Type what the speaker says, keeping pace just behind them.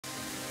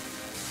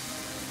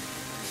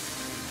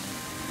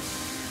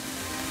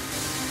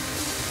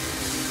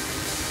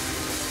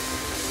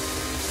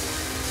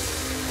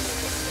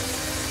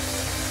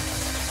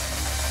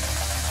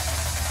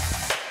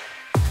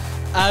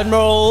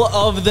Admiral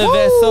of the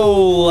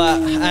vessel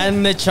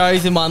and the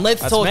chosen one.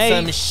 Let's talk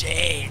some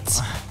shit.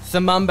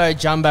 Some mumbo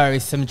jumbo,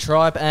 some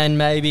tripe, and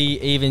maybe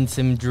even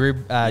some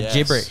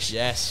gibberish.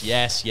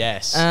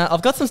 Yes.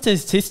 I've got some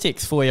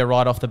statistics for you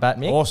right off the bat,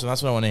 Mick. Awesome,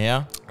 that's what I want to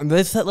hear.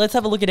 Let's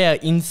have a look at our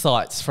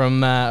insights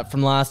from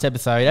last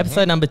episode.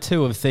 Episode number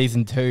 2 of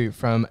season 2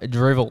 from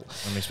Drivel.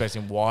 I'm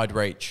expecting wide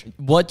reach.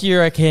 What do you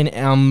reckon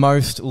our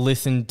most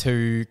listened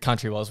to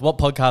country was? What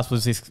podcast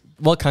was this?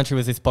 What country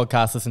was this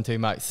podcast listened to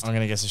most? I'm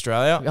going to guess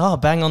Australia. Oh,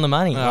 bang on the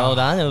money. Well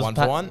done. It was 1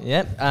 for 1.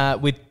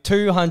 Yep. With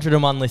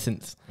 201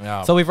 listens.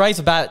 Yeah. So we've raised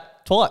the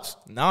bat twice.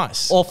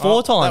 Nice. Or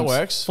 4 times. That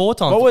works. 4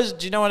 times.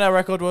 Do you know what our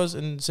record was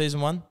in season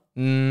 1?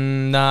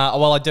 Nah,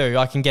 well, I do.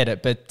 I can get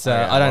it, but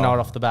I don't know it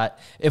off the bat.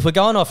 If we're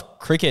going off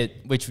cricket,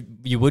 which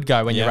you would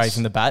go when you're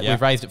raising the bat,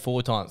 we've raised it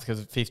 4 times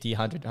because 50,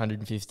 100,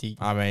 150.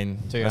 I mean,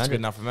 200. That's good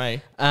enough for me.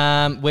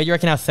 Where do you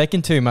reckon our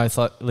second 2 most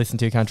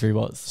listened to country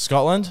was?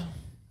 Scotland?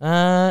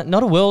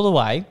 Not a world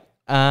away.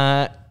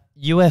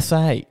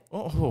 USA.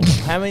 Oh,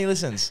 how many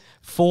listens?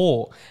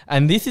 4.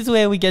 And this is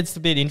where we get a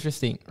bit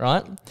interesting,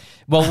 right?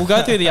 Well, we'll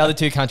go through the other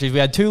 2 countries. We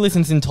had 2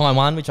 listens in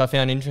Taiwan, which I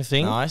found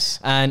interesting. Nice.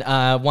 And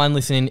 1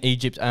 listen in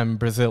Egypt and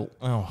Brazil.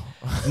 Oh.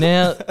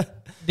 Now,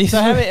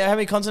 so how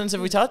many continents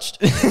have we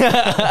touched? We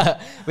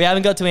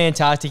haven't got to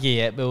Antarctica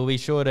yet, but we'll be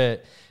sure to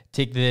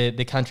tick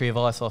the country of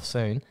ice off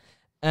soon.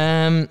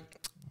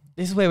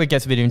 This is where it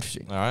gets a bit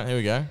interesting. All right, here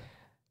we go.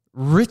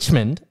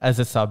 Richmond as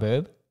a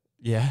suburb.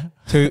 Yeah.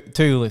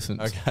 2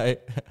 listens. Okay.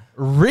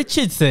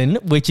 Richardson,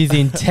 which is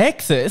in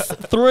Texas,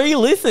 3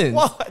 listens.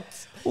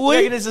 What? You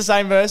reckon it's the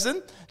same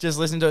person? Just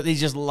listen to it. He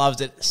just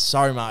loves it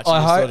so much. I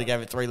just thought he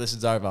gave it 3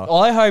 listens over.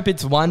 I hope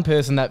it's one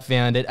person that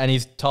found it and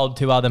he's told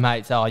 2 other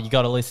mates, oh, you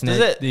got to listen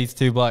to these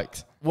 2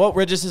 blokes. What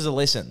registers a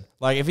listen?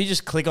 Like, if you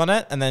just click on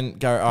it and then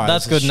go, all right,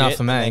 that's good enough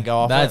for me.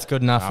 That's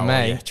good enough for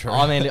me. Yeah, true.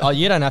 I mean,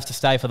 you don't have to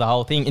stay for the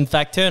whole thing. In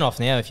fact, turn off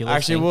now if you're listening.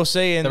 Actually, we'll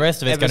see in the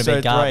rest of it's going to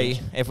be garbage.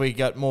 3 if we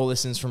got more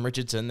listens from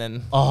Richardson.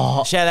 Then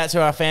shout out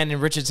to our fan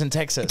in Richardson,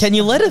 Texas. Can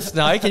you let us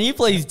know? Can you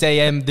please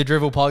DM the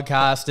Drivel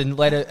podcast and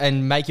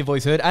and make your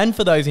voice heard? And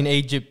for those in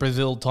Egypt,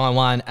 Brazil,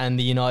 Taiwan, and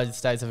the United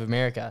States of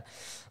America.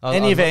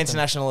 Any of our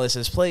international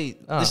listeners, please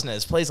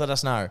let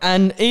us know.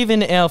 And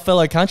even our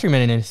fellow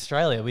countrymen in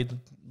Australia, we'd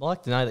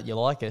like to know that you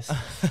like us.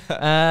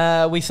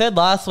 We said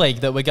last week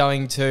that we're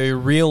going to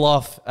reel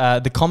off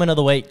the comment of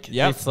the week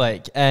this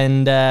week.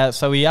 And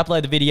so we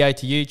upload the video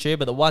to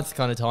YouTube at the Once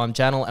Upon a Time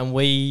channel, and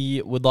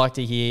we would like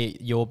to hear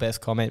your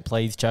best comment,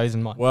 please,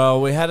 chosen one. Well,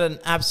 we had an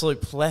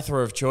absolute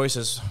plethora of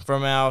choices.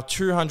 From our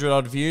 200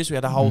 odd views, we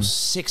had a whole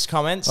 6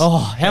 comments. Oh,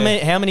 how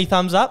many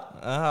thumbs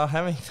up?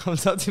 How many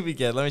thumbs up did we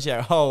get? Let me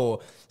check.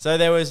 Oh, so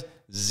there was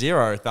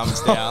 0 thumbs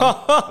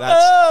down.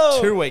 That's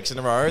 2 weeks in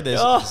a row. There's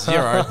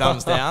 0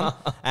 thumbs down.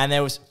 And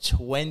there was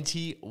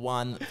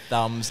 21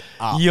 thumbs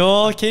up.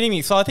 You're kidding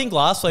me. So I think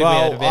last week we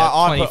had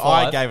about 25.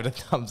 I gave it a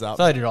thumbs up.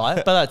 So did I,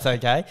 but that's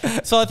okay.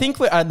 So I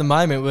think at the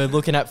moment we're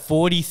looking at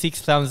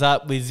 46 thumbs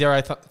up with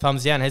 0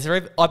 thumbs down.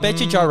 I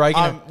bet you Joe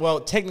Rogan... well,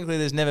 technically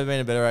there's never been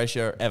a better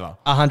ratio ever.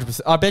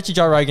 100%. I bet you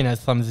Joe Rogan has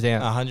thumbs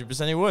down.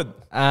 100% he would.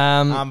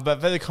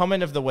 But for the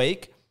comment of the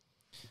week,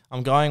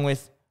 I'm going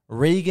with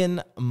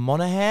Regan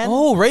Monahan.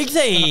 Oh,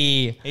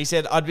 Regsy. He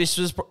said, I'd be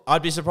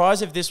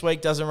surprised if this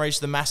week doesn't reach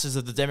the masses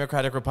of the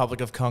Democratic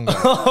Republic of Congo.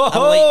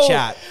 Elite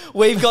chat.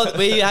 We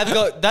have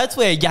got, that's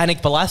where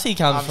Yannick Balassi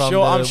comes from.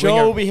 I'm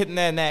sure we'll be hitting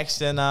there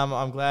next, and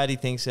I'm glad he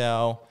thinks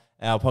our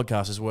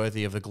podcast is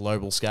worthy of a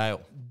global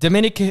scale. What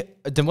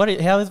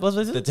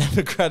was it? The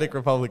Democratic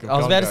Republic of Congo. I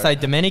was about to say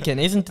Dominican,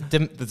 isn't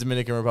the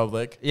Dominican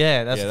Republic?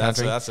 Yeah, that's a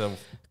country. That's a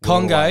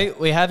Congo.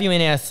 We have you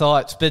in our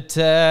sights, but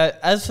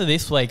as for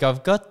this week,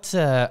 I've got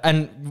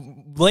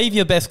and leave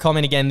your best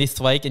comment again this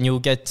week, and you'll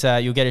get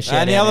a shout out.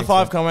 And the other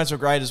 5 comments were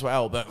great as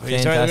well, but we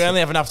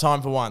only have enough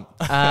time for one.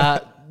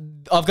 I've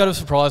got a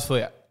surprise for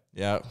you.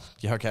 Yeah.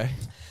 Okay.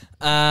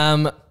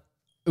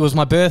 It was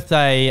my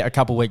birthday a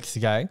couple of weeks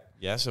ago.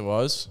 Yes, it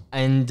was.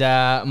 And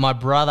my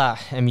brother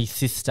and my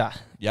sister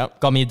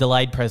got me a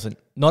delayed present.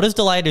 Not as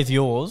delayed as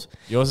yours.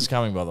 Yours is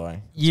coming, by the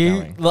way.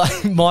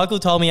 Michael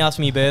told me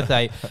after my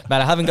birthday,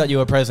 but I haven't got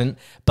you a present.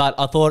 But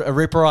I thought a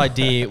ripper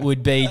idea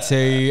would be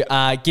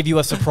to give you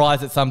a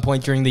surprise at some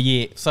point during the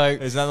year. So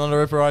is that not a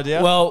ripper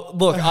idea? Well,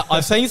 look,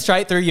 I've seen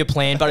straight through your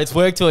plan, but it's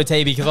worked to a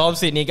T because I'm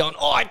sitting here going,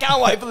 oh, I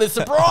can't wait for the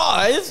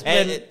surprise.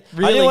 And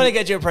really, I didn't want to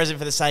get you a present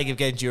for the sake of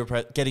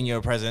getting you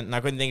a present, and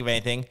I couldn't think of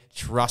anything.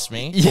 Trust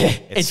me. Yeah,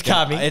 it's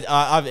coming. It's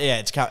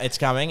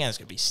coming, and it's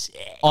going to be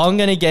sick. I'm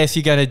going to guess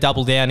you're going to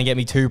double down and get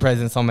me 2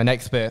 presents on my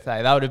next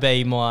birthday. That would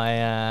be my...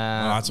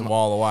 that's a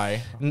while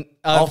away.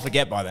 I'll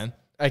forget by then.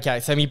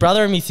 Okay, so my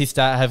brother and my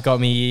sister have got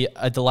me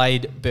a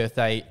delayed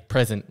birthday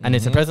present, and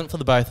it's a present for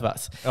the both of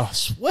us. Oh,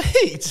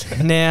 sweet.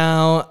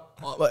 Now...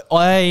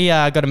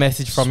 I got a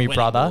message from your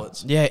brother.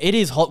 Bullets. Yeah, it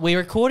is hot. We're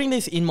recording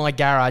this in my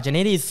garage, and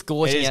it is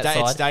scorching outside.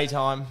 It's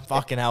daytime.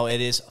 Fucking hell,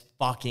 it is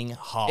fucking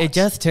hot. It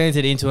just turns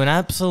it into an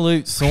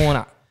absolute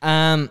sauna.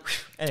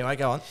 Anyway,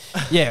 go on.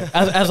 Yeah,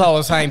 as I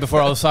was saying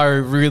before, I was so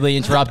rudely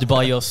interrupted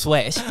by your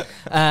sweat.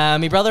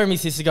 My brother and my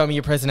sister got me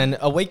a present, and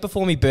a week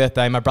before my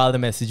birthday, my brother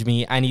messaged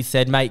me and he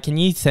said, mate, can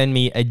you send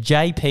me a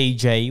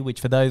JPG,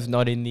 which for those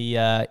not in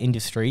the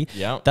industry,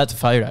 that's a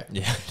photo.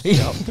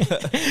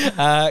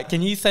 Yeah.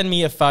 Can you send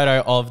me a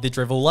photo of the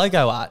Drivel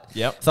logo art?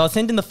 Yep. So I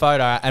sent in the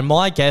photo, and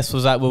my guess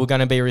was that we were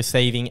going to be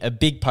receiving a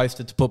big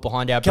poster to put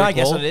behind our brick wall. Can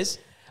I guess what it is?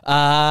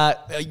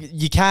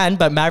 You can,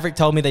 but Maverick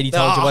told me that he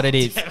told you what it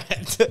is.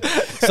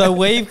 So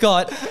we've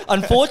got,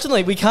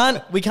 unfortunately, we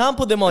can't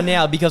put them on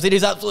now because it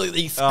is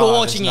absolutely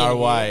scorching no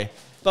way.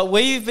 But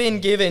we've been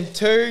given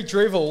 2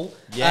 Drivel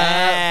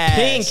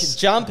pink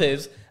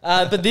jumpers,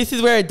 but this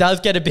is where it does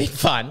get a bit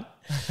fun.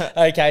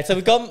 Okay, so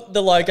we've got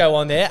the logo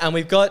on there, and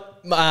we've got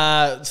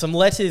some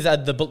letters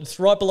at it's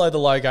right below the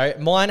logo.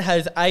 Mine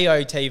has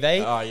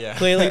AOTV,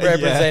 clearly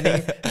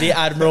representing the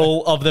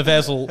Admiral of the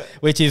vessel,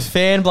 which is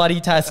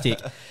fan-bloody-tastic.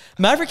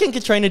 Maverick and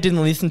Katrina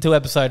didn't listen to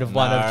episode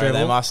 1 of Drivel.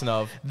 They mustn't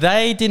have.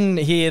 They didn't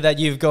hear that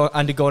you've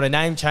undergone a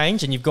name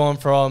change and you've gone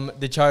from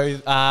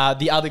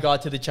the other guy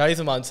to the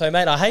chosen one. So,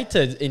 mate, I hate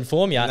to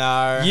inform you.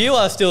 No. You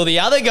are still the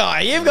other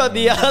guy. You've got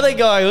the other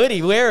guy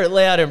hoodie. Wear it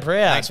loud and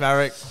proud. Thanks,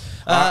 Maverick.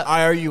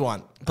 I owe you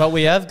one. But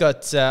we have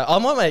got... I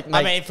might make...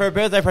 I mean, for a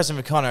birthday present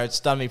for Connor, it's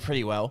done me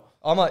pretty well.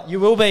 You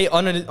will be,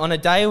 on a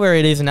day where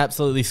it isn't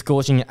absolutely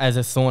scorching as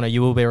a sauna,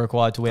 you will be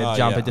required to wear the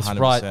jumper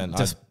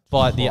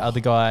despite the other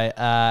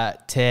guy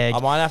tag. I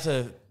might have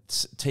to...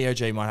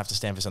 TOG might have to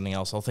stand for something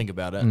else. I'll think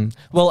about it.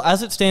 Well,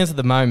 as it stands at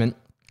the moment,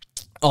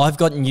 I've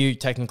gotten you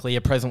technically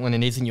a present when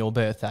it isn't your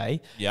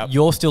birthday. Yep.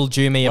 You're still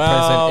due me a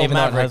present, even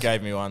Maverick though it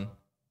gave me one.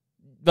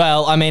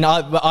 Well, I mean,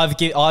 I've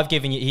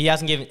given you. He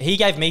hasn't given. He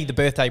gave me the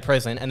birthday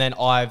present, and then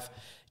I've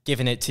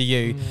given it to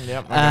you.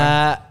 Yep.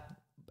 Okay.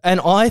 And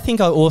I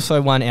think I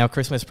also won our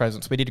Christmas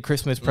presents. We did a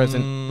Christmas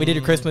present. We did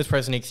a Christmas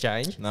present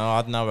exchange. No,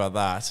 I don't know about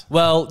that.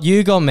 Well,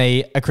 you got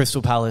me a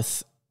Crystal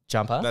Palace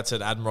jumper. That's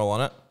an Admiral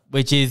on it.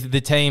 Which is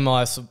the team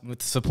I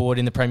support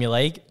in the Premier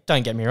League.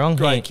 Don't get me wrong.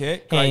 Great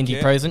kit. Handy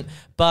present.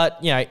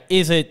 But, you know,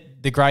 is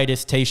it the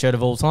greatest T-shirt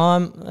of all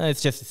time?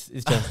 It's just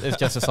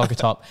a soccer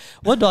top.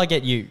 What did I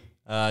get you?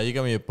 You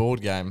got me a board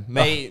game.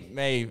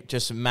 Me,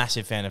 just a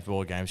massive fan of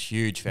board games.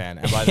 Huge fan.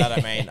 And by that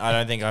I mean, I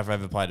don't think I've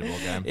ever played a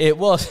board game. It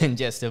wasn't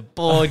just a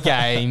board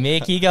game,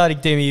 Mick. You got to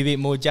do me a bit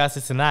more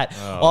justice than that.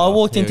 I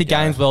walked into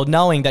Games World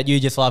knowing that you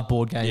just love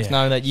board games,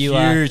 knowing that you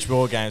are... Huge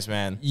board games,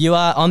 man. You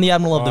are on the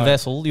Admiral of the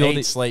vessel.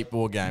 You're sleep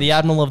board games. The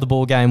Admiral of the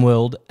board game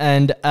world.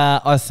 And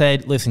I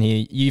said, listen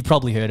here, you've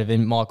probably heard of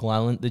him, Michael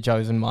Allen, the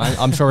chosen one.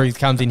 I'm sure he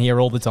comes in here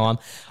all the time.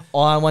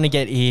 I want to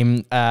get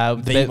him...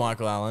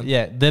 Michael Allen.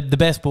 Yeah, the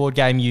best board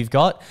game you've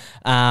got.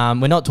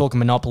 We're not talking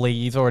Monopoly.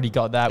 He's already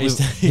got that.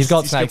 He's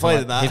got Snake.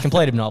 He's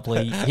completed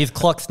Monopoly. He's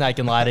clocked Snake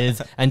and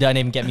Ladders, and don't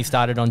even get me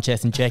started on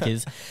chess and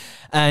checkers.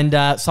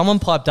 And someone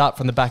piped up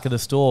from the back of the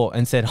store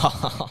and said,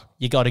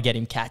 you got to get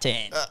him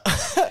Catan.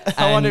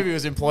 I wonder if he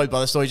was employed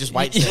by the store. He just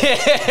waits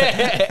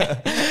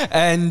there.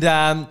 And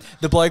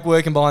the bloke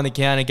working behind the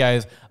counter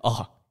goes,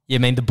 you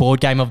mean the board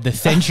game of the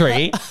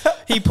century?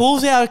 He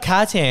pulls out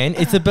Catan.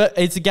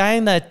 It's a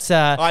game that...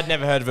 I'd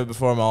never heard of it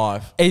before in my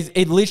life.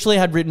 It literally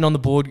had written on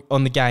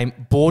the game,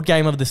 board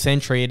game of the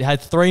century. It had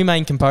 3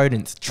 main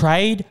components: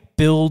 trade,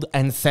 build,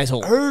 and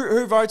settle.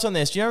 Who votes on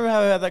this? Do you remember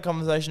how we had that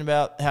conversation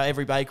about how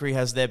every bakery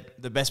has the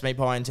best meat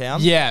pie in town?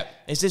 Yeah.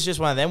 Is this just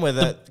one of them where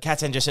the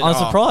Catan just said, I'm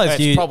surprised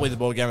it's probably the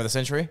board game of the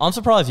century? I'm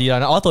surprised you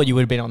don't know. I thought you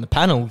would have been on the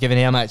panel, given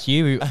how much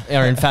you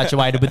are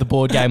infatuated with the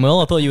board game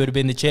world. I thought you would have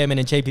been the chairman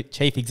and chief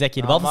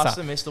executive officer. I must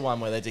have missed the one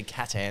where they did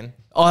Catan.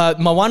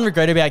 My one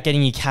regret about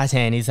getting you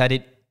Catan is that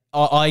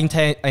I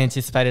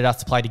anticipated us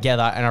to play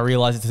together, and I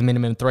realised it's a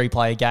minimum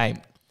 3-player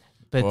game.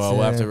 But,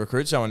 we'll have to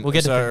recruit someone. We'll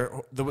get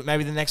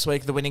maybe the next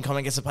week the winning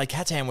comment gets to play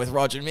Catan with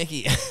Roger and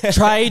Mickey.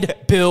 Trade,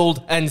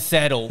 build, and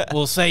settle.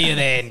 We'll see you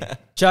then.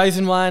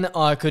 Chosen one,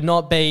 I could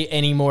not be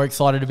any more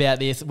excited about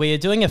this. We are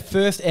doing a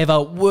first ever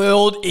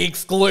world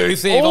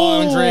exclusive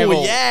on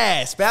Drivel.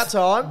 Yes, about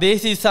time.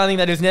 This is something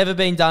that has never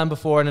been done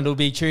before, and it'll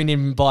be tuned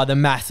in by the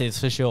masses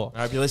for sure.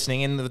 I hope you're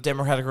listening in the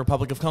Democratic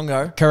Republic of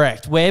Congo.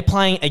 Correct. We're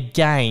playing a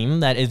game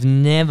that has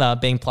never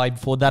been played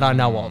before that I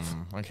know of.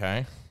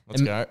 Okay,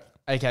 let's go.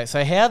 Okay,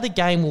 so how the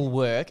game will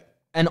work,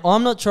 and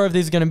I'm not sure if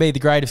this is going to be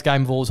the greatest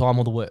game of all time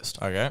or the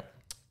worst. Okay.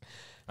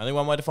 Only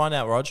one way to find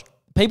out, Rog.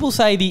 People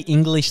say the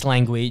English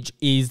language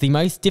is the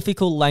most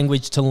difficult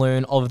language to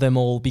learn of them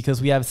all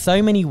because we have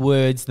so many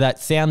words that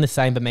sound the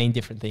same but mean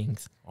different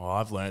things. Oh,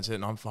 I've learned it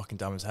and I'm fucking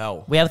dumb as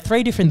hell. We have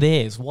 3 different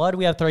theirs. Why do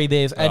we have 3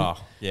 theirs? And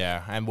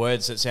and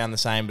words that sound the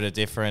same but are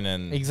different.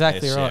 And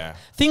exactly right. Yeah.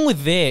 Thing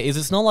with there is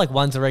it's not like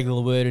one's a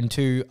regular word and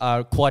 2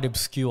 are quite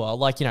obscure.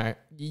 Like, you know,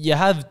 you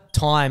have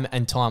time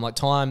and time, like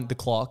time the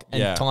clock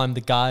and time the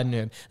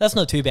garden. That's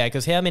not too bad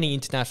because how many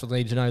internationals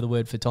need to know the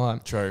word for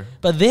time? True.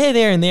 But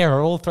there and there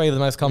are all 3 of the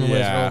most common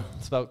words. All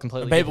spelled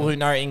completely people who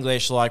know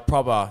English like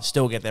proper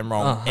still get them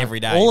wrong every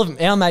day. All of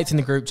our mates in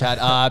the group chat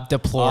are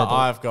deplorable.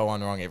 I've got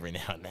one wrong every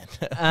now and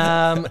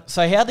then.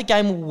 So how the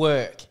game will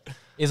work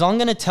is I'm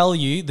going to tell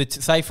you that,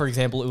 say, for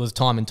example, it was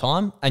time and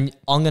time, and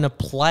I'm going to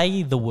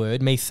play the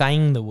word, me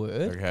saying the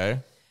word. Okay.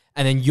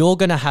 And then you're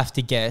going to have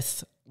to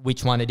guess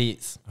which one it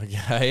is.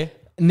 Okay.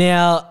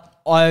 Now,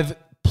 I've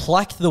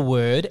plucked the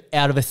word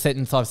out of a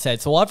sentence I've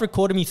said. So I've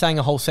recorded me saying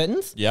a whole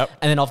sentence. Yep.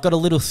 And then I've got a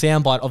little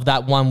soundbite of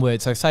that one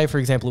word. So say, for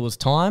example, it was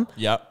time.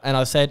 Yep. And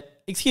I said,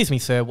 excuse me,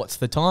 sir, what's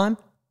the time?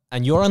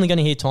 And you're only going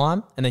to hear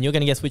time, and then you're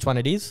going to guess which one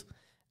it is.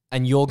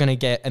 And you're going to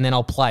get, and then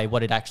I'll play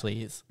what it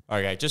actually is.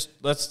 Okay, just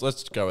let's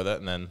go with it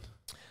and then.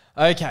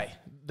 Okay.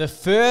 The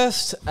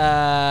first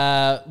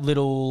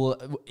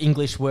little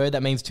English word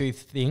that means two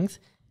things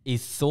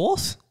is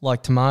sauce,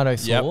 like tomato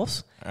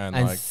sauce. And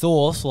And like-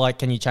 sauce, like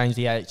can you change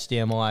the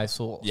HDMI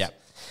sauce? Yeah.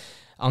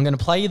 I'm going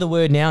to play you the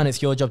word now, and it's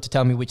your job to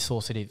tell me which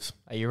sauce it is.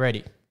 Are you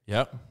ready?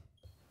 Yep.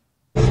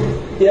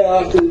 Yeah,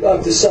 I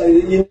have to say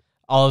that you.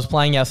 I was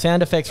playing our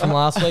sound effects from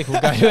last week.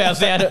 We'll go to our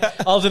sound.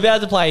 I was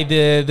about to play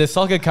the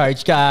soccer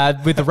coach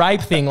with the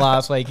rape thing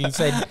last week. He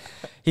said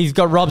he's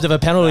got robbed of a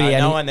penalty.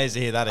 No one needs to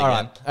hear that again.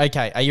 All right.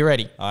 Okay. Are you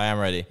ready? I am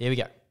ready. Here we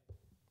go.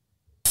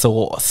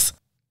 Sauce.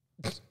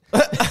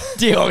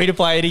 Do you want me to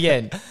play it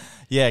again?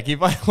 Yeah, can you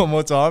play it one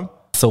more time?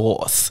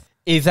 Sauce.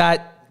 Is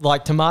that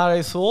like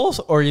tomato sauce,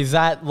 or is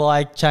that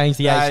like change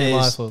the That HDMI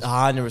is sauce?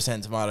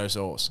 100% tomato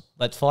sauce.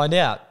 Let's find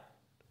out.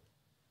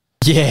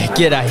 Yeah,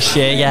 g'day,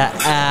 Shagger.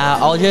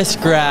 I'll just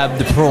grab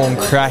the prawn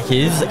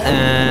crackers,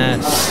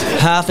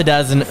 half a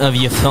dozen of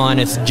your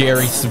finest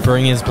Jerry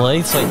Springers,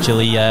 please, sweet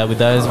chili with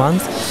those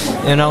ones,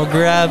 and I'll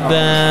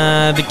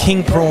grab the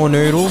king prawn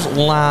noodles,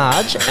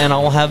 large, and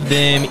I'll have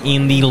them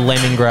in the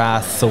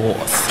lemongrass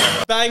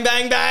sauce. Bang,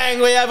 bang, bang,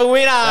 we have a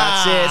winner!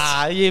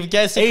 That's it. You've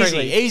guessed it Easy,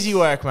 correctly. easy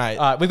work, mate.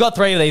 All right, we've got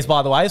 3 of these,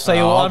 by the way, so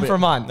you're one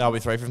from one. That'll be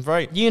 3 from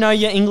 3. You know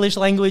your English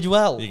language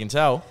well. You can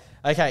tell.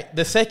 Okay,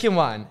 the second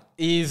one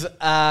is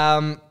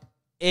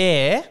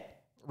air,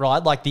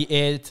 right? Like the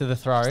heir to the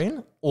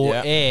throne, or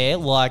Yeah. air,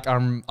 like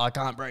I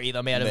can't breathe,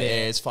 I'm out of The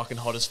air. air is fucking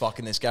hot as fuck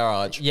in this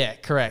garage. Yeah,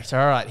 correct. All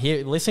right,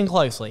 here, listen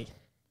closely.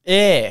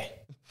 Air.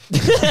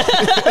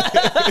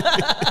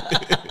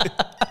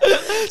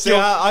 See,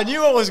 I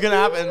knew what was going to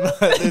happen,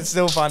 but it's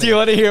still funny. Do you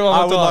want to hear it one I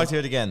more would time? like to hear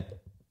it again.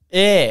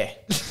 Air.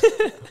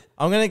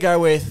 I'm going to go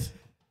with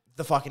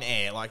the fucking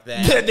air, like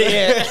that. The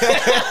air.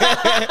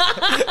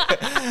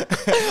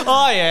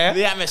 Oh yeah.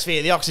 The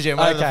atmosphere, the oxygen,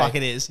 whatever the fuck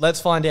it is. Let's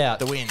find out.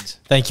 The wind.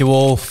 Thank you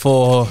all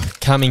for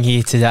coming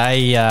here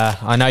today.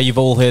 I know you've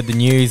all heard the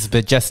news,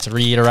 but just to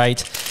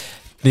reiterate,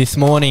 this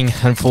morning,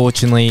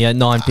 unfortunately, at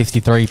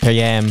 9:53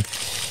 p.m,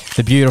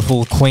 the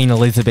beautiful Queen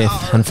Elizabeth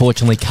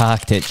unfortunately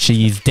carked it.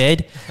 She is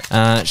dead.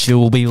 She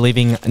will be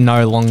living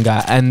no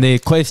longer. And the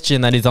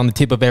question that is on the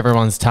tip of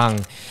everyone's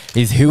tongue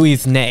is, who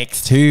is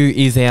next? Who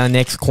is our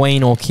next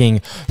queen or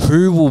king?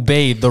 Who will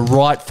be the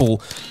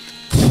rightful...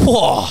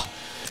 Whoa,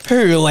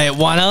 who let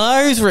one of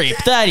those rip?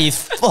 That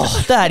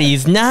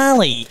is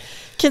gnarly.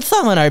 Can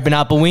someone open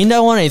up a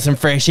window? I need some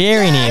fresh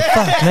air in here.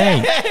 Fuck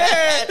me.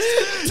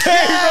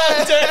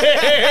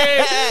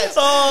 Yes!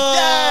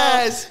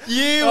 Oh, Yes!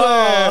 You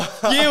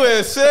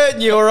were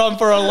certain you were on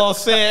for a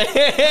loss there.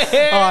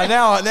 Oh,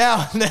 now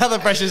the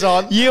pressure's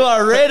on. You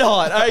are red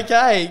hot.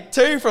 Okay,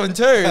 2 from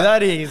 2.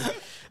 That is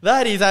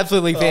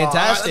absolutely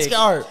fantastic.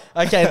 All right,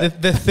 let's Okay,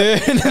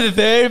 the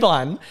third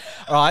one.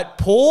 All right,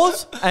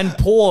 pause and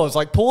pause.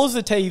 Like pause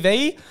the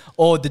TV,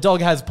 or the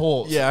dog has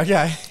paws. Yeah,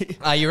 okay.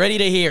 Are you ready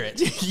to hear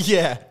it?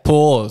 Yeah.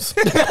 Pause.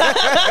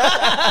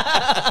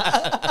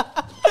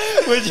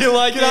 Would you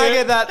like Can I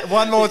get that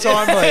one more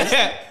time, please?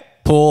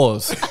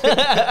 Pause.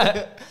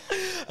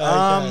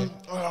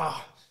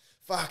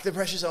 Fuck, the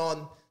pressure's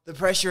on. The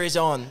pressure is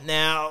on.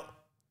 Now...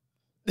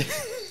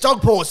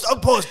 Dog pause,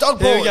 dog pause, dog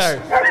pause. There we go.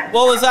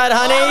 What was that,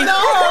 honey? No!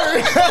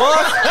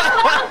 What?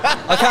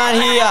 I can't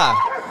hear.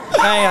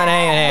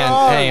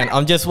 Hang on.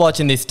 I'm just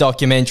watching this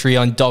documentary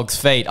on dogs'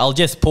 feet. I'll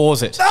just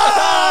pause it.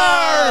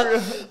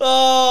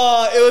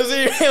 Oh,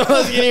 it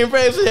was getting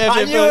impressive.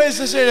 I knew as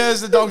soon as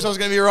the dog was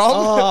going to be wrong.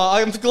 Oh,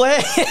 I'm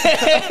glad.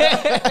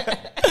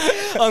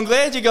 I'm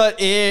glad you got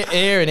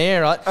air and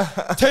air, right?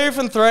 2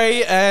 from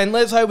 3, and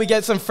let's hope we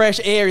get some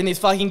fresh air in this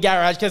fucking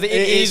garage because it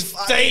is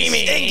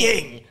steaming.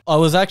 Stinking. I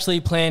was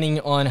actually planning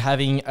on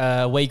having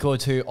a week or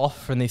 2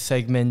 off from this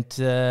segment,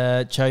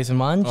 chosen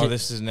one. Oh,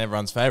 this isn't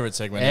everyone's favourite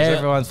segment, is it?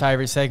 Everyone's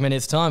favourite segment.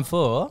 It's time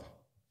for...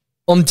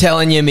 I'm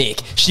telling you,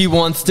 Mick, she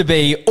wants to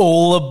be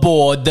all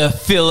aboard the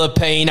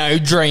Filipino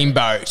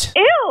dreamboat.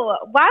 Ew,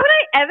 why would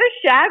I ever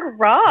shag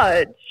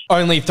Raj?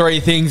 Only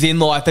 3 things in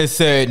life are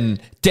certain: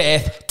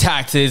 death,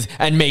 taxes,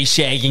 and me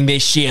shagging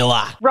this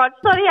Sheila. Raj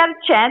thought he had a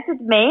chance with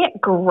me.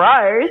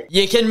 Gross.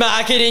 You can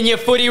mark it in your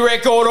footy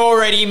record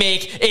already,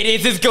 Mick. It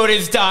is as good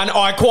as done.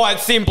 I quite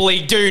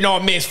simply do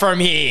not miss from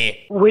here.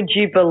 Would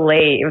you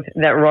believe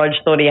that Raj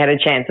thought he had a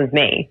chance with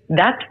me?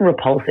 That's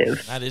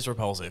repulsive. That is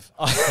repulsive.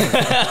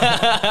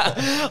 I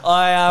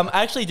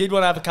actually did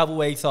want to have a couple of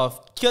weeks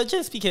off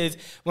just because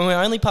when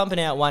we're only pumping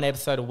out 1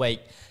 episode a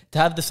week, to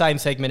have the same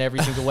segment every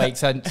single week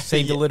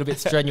seemed a little bit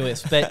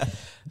strenuous. But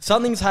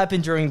something's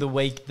happened during the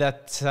week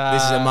that... this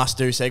is a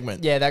must-do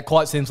segment. Yeah, that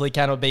quite simply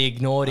cannot be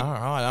ignored. All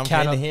right, I'm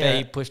cannot keen to hear be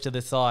it. pushed to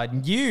the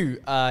side.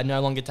 You are no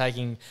longer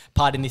taking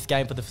part in this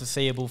game for the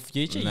foreseeable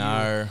future.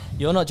 No.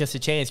 You're not just a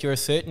chance, you're a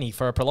certainty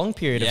for a prolonged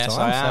period Yes, of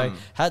time. I am.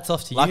 So hats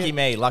off to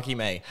you. Lucky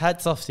me.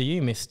 Hats off to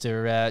you,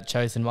 Mr.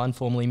 Chosen One,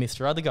 formerly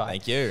Mr. Other Guy.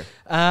 Thank you.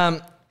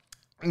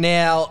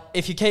 Now,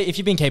 if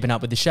you've been keeping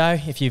up with the show,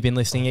 if you've been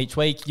listening each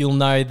week, you'll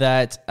know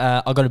that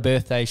I got a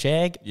birthday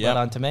shag. Yep. Well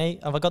done to me.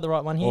 Have I got the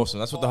right one here? Awesome.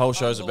 That's what the whole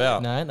show's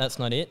about. No, that's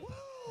not it.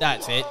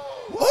 That's it.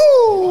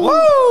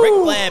 Woo!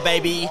 Ric Flair,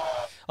 baby.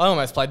 I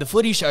almost played the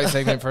footy show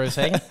segment for a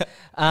second.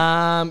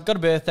 Got a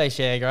birthday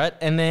shag, right?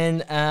 And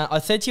then I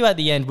said to you at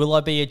the end, will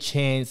I be a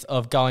chance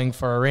of going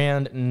for a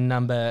round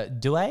number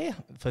 2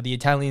 for the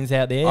Italians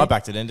out there? I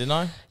backed it in, didn't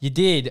I? You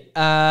did.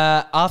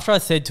 After I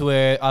said to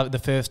her the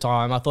first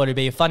time, I thought it'd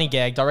be a funny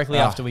gag directly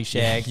after we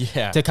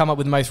shagged to come up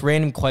with the most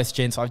random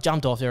questions. So I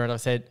jumped off there and I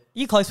said, are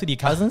you close with your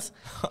cousins?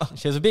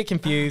 She was a bit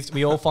confused.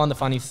 We all find the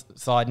funny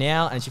side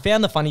now. And she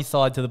found the funny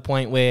side to the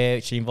point where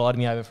she invited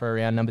me over for a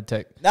round number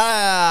 2.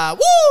 Woo!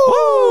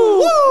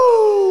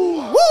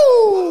 Woo!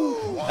 Woo!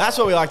 That's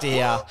what we like to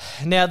hear.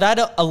 Now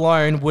that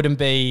alone wouldn't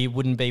be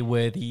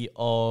worthy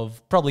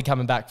of probably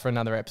coming back for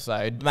another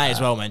episode. May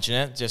as well mention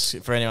it, just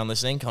for anyone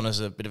listening. Connor's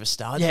a bit of a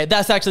stud. Yeah,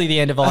 that's actually the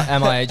end of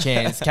Am I a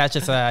Chance? Catch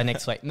us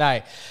next week.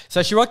 No.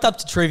 So she rocked up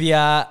to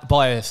trivia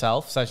by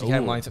herself. So she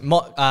came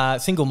along.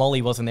 Single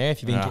Molly wasn't there,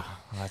 if you've been...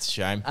 That's a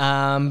shame.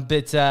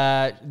 But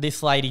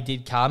this lady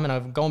did come, and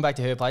I've gone back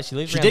to her place. She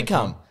lives. She did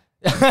come.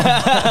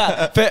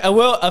 A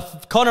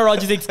Connor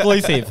Rogers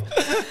exclusive.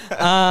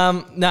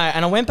 No,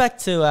 and I went back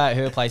to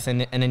her place,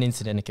 and an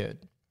incident occurred.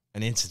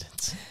 An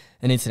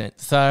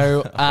incident.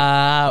 So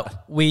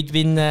we'd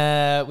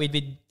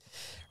been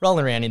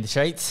rolling around in the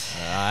streets.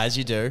 As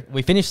you do.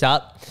 We finished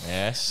up.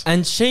 Yes.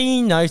 And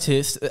she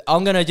noticed.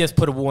 I'm going to just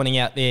put a warning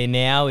out there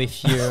now.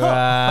 If you're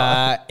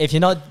if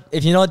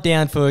you're not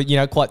down for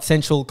quite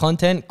sensual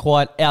content,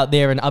 quite out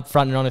there and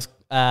upfront and honest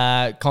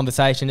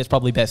conversation, it's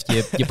probably best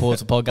you pause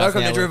the podcast.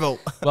 Welcome to Drivel.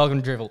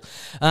 Welcome to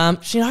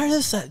Drivel. She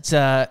noticed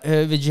that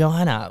her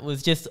vagina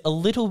was just a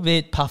little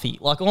bit puffy,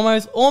 like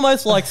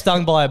almost like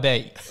stung by a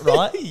bee,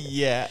 right?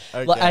 Yeah.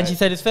 Okay. And she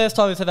said it's the first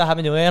time it's ever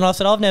happened to her. And I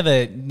said, I've never,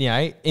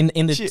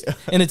 in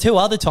the 2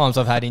 other times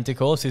I've had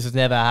intercourse, this has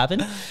never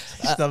happened.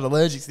 She's not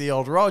allergic to the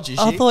old Rog, is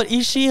she? I thought,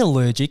 is she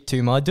allergic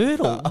to my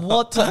doodle?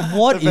 What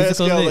the is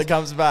first it? girl that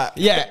comes back.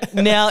 Yeah.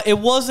 Now it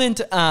wasn't.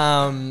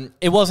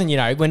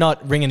 We're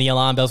not ringing the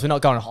alarm bells. We're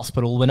not going to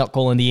hospital. We're not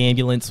calling the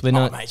ambulance. We're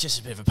not. Mate, just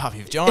a bit of a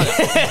puffy vagina.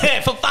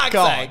 For fuck's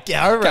sake,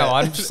 get over it. Go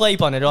on,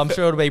 sleep on it. I'm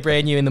sure it'll be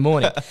brand new in the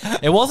morning.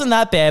 It wasn't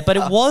that bad, but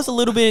it was a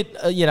little bit,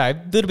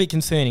 little bit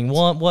concerning.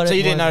 What? So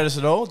you didn't notice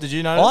at all? Did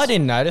you notice? I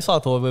didn't notice. I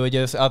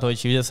thought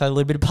she just had a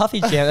little bit of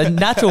puffage, a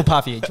natural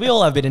puffage. We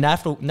all have a bit of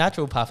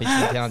natural puffage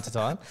from time to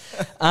time.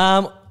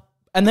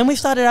 And then we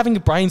started having a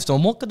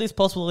brainstorm. What could this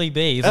possibly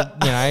be? Is it,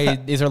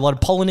 is there a lot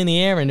of pollen in the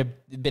air and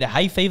a bit of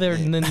hay fever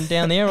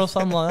down there or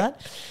something like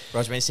that?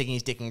 Roger's been sticking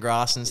his dick in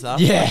grass and stuff.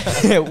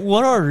 Yeah.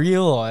 What I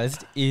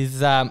realised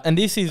is, and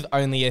this is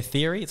only a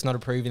theory, it's not a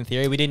proven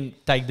theory. We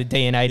didn't take the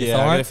DNA to Yeah, I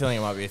got a science. feeling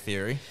it might be a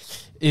theory.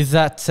 Is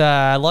that,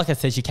 like I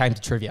said, she came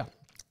to trivia.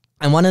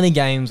 And one of the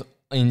games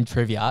in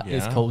trivia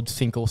is called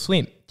Sink or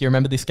Swim. Do you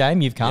remember this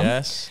game? You've come?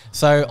 Yes.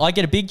 So I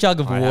get a big jug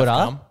of I have water.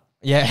 come.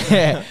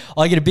 Yeah,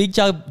 I get a big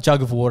jug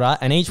of water,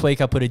 and each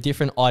week I put a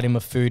different item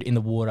of food in the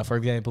water. For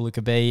example, it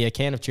could be a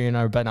can of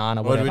tuna, a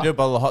banana, What whatever. did we do? A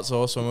bottle of hot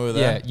sauce when we were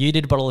there? Yeah, you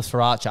did a bottle of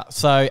sriracha.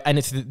 So, and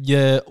it's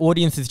your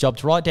audience's job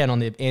to write down on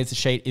the answer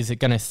sheet, is it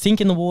going to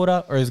sink in the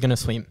water or is it going to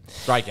swim?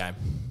 Great game.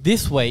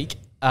 This week,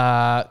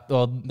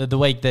 the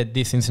week that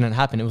this incident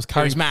happened, it was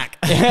curry. It was Mac.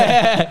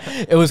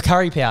 It was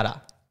curry powder.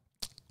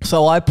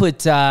 So I put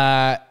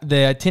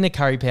the tin of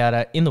curry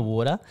powder in the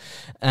water,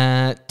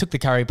 took the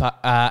curry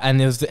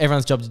and it was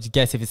everyone's job to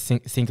guess if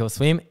it's sink or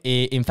swim.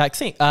 In fact,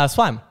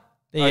 swam.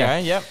 There you go.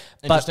 Okay, yep.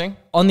 Interesting.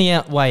 But on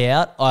the way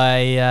out,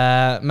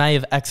 I may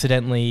have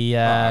accidentally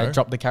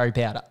dropped the curry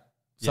powder.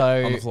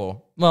 So on the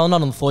floor. Well,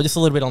 not on the floor, just a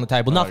little bit on the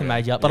table. Nothing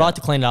major, but I had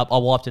to clean it up. I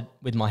wiped it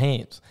with my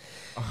hands.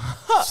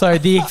 So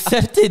the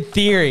accepted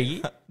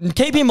theory,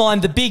 keep in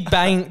mind the Big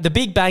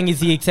Bang is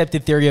the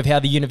accepted theory of how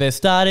the universe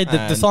started.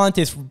 The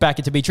scientists back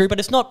it to be true, but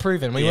it's not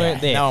proven. We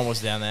weren't there. No one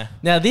was down there.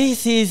 Now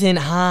this isn't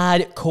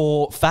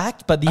hardcore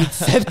fact, but the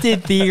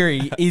accepted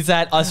theory is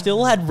that I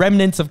still had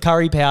remnants of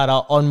curry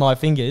powder on my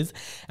fingers,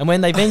 and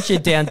when they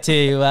ventured down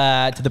to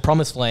the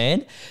promised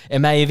land, it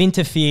may have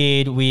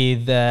interfered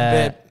with.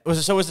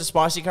 Was it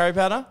spicy curry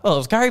powder? Well, it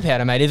was curry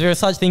powder, mate. Is there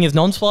such thing as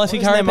non-spicy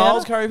curry powder?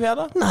 Mild curry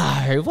powder?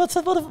 No.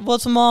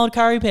 What's a mild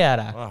curry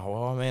powder? Oh,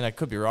 well, I mean, I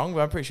could be wrong,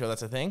 but I'm pretty sure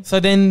that's a thing. So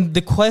then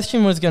the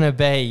question was going to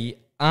be,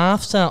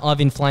 after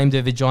I've inflamed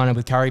her vagina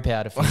with curry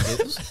powder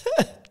fingers,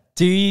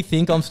 do you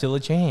think I'm still a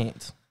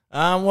chance?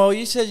 Well,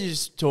 you said you're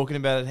just talking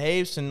about it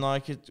heaps and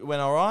like it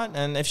went all right.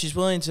 And if she's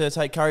willing to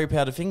take curry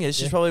powder fingers,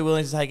 she's probably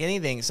willing to take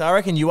anything. So I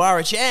reckon you are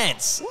a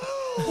chance.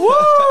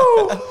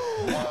 Woo!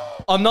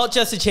 I'm not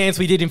just a chance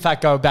we did in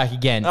fact go back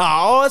again.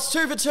 Oh, it's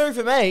 2 for 2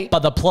 for me. But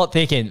the plot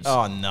thickens.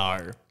 Oh,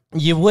 no.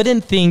 You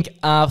wouldn't think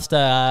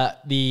after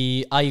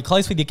the Are You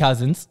Close With Your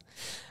Cousins?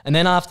 And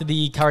then after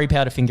the curry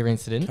powder finger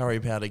incident, Curry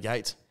powder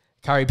gate.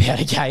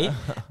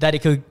 that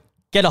it could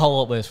get a whole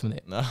lot worse from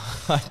there. No.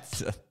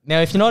 Now,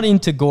 if you're not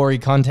into gory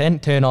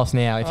content, turn off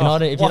now. If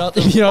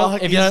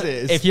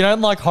you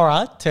don't like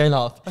horror, turn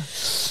off.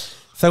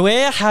 So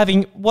we're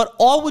having what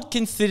I would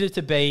consider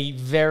to be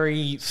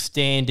very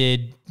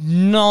standard,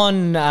 not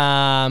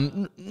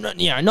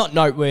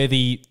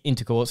noteworthy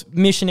intercourse.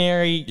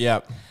 Missionary.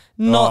 Yep.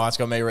 Not, it's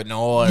got me written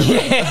all over it.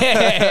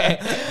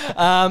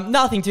 Yeah.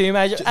 Nothing too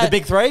major. The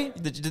big three?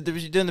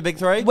 Was you doing the big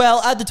three?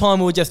 Well, at the time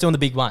we were just doing the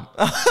big one.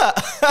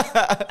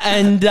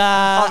 And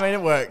I mean,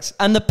 it works.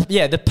 And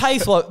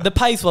the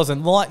pace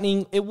wasn't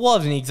lightning. It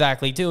wasn't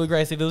exactly too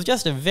aggressive. It was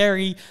just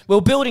we were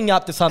building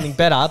up to something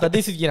better, but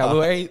this is,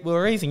 we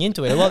were easing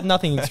into it. It was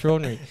nothing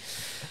extraordinary.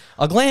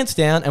 I glanced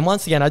down, and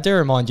once again, I do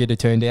remind you to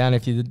turn down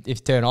if you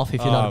turn off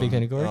if you're not a big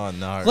fan of gory. Oh,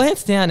 no.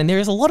 Glance down, and there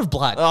is a lot of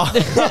blood.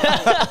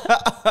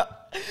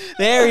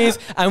 There is,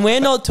 and we're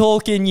not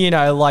talking,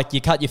 like you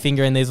cut your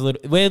finger and there's a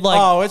little. We're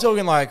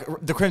talking like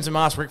the Crimson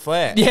Mask, Ric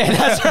Flair. Yeah,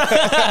 that's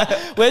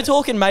right. We're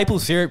talking maple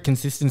syrup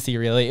consistency,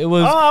 really. It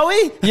was. Oh, are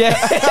we? Yeah,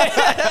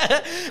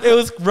 it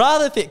was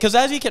rather thick because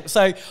as you can.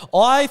 So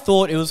I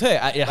thought it was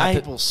her.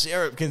 Maple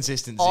syrup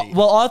consistency.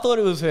 Well, I thought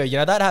it was her.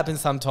 That happens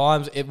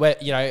sometimes.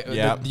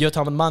 Your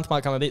time of the month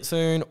might come a bit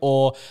soon,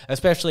 or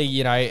especially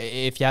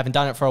if you haven't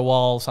done it for a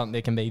while, something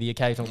there can be the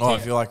occasional. Oh,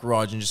 if you're like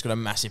Rog and just got a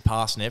massive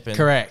parsnip.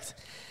 Correct.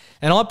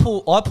 And I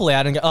pull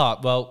out and go, oh,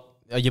 well,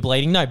 are you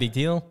bleeding? No big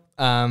deal.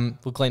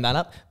 We'll clean that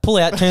up. Pull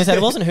out. Turns out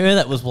it wasn't her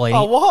that was bleeding.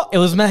 Oh, what? It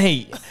was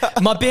me.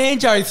 My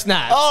banjo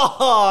snapped.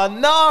 Oh,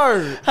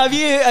 no. Have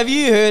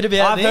you heard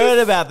about this? I've heard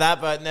about that,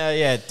 but no,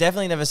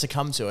 definitely never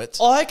succumbed to it.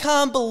 I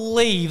can't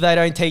believe they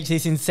don't teach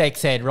this in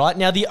sex ed, right?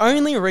 Now, the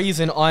only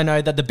reason I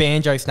know that the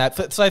banjo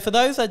snapped, so for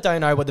those that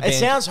don't know what the banjo... It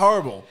sounds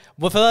horrible.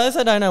 Well, for those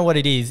that don't know what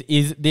it is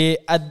at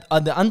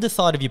the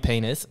underside of your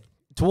penis...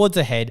 towards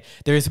the head,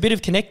 there is a bit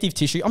of connective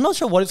tissue. I'm not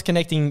sure what it's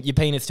connecting your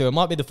penis to. It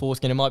might be the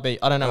foreskin. It might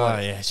be, I don't know. Oh,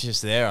 yeah, it's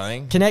just there, I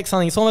think. Connect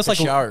something. It's almost like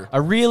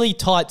a really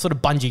tight sort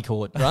of bungee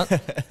cord, right?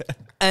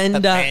 And a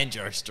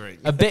banjo string.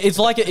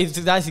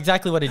 That's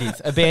exactly what it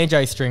is. A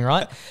banjo string,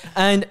 right?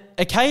 And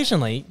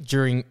occasionally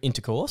during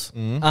intercourse,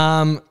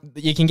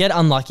 you can get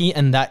unlucky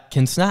and that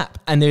can snap.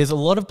 And there's a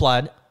lot of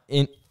blood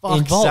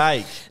involved.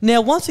 Sake.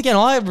 Now, once again,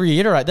 I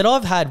reiterate that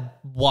I've had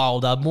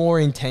wilder, more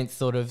intense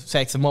sort of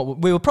sex and what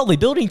we were probably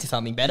building to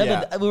something better,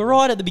 but we were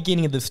right at the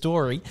beginning of the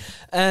story.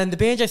 And the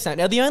banjo snap.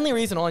 Now, the only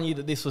reason I knew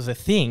that this was a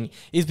thing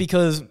is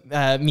because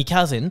my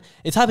cousin,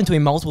 it's happened to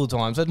him multiple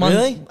times. At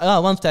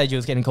one stage, he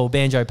was getting called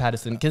Banjo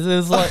Patterson because it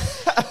was like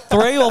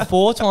 3 or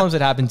 4 times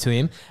it happened to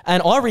him.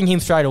 And I ring him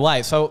straight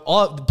away. So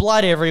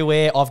blood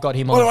everywhere. I've got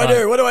him on the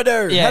phone. What do I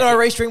do? Yeah. How do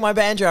I restring my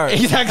banjo?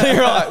 Exactly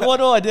right. What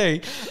do I do?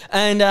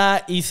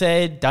 And he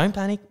said, don't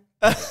panic.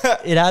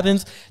 It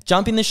happens.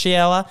 Jump in the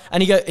shower.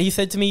 And he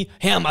said to me,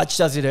 how much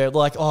does it hurt?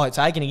 Like, oh, it's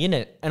agony, isn't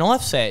it? And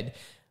I've said,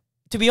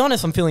 to be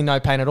honest, I'm feeling no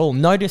pain at all.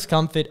 No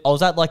discomfort. I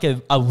was at like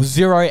a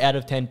 0 out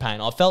of 10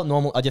 pain. I felt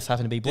normal. I just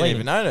happened to be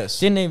bleeding.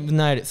 Didn't even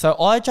notice. So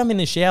I jump in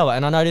the shower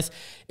and I noticed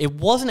it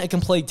wasn't a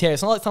complete tear.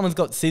 It's not like someone's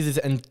got scissors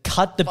and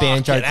cut the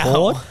banjo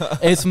cord.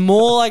 It's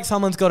more like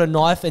someone's got a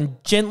knife and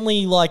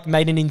gently like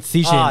made an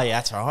incision. Oh, yeah,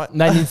 that's right.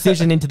 Made an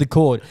incision into the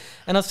cord.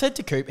 And I said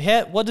to Coop,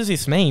 what does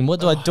this mean?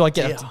 What do I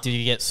get? Do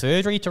you get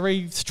surgery to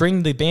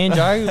restring the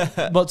banjo?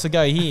 What's the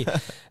go here?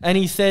 And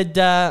he said,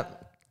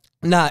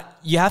 no,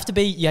 you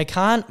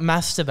can't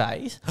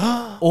masturbate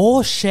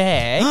or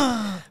shag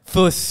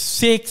for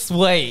 6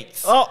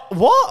 weeks. Oh,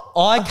 what?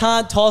 I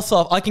can't toss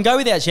off. I can go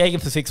without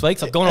shagging for 6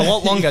 weeks. I've gone a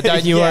lot longer.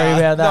 Don't you worry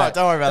about that.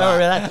 No, don't worry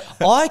about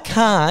that. I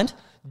can't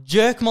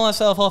jerk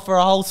myself off for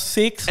a whole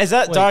 6 Is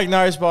that weeks.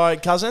 Diagnosed by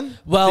cousin?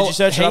 Well, did you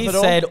search it up he at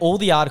all? said all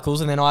the articles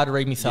and then I had to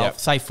read myself,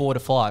 say 4 to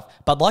 5.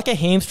 But like a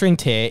hamstring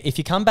tear, if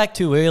you come back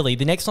too early,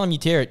 the next time you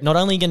tear it, not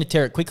only are you going to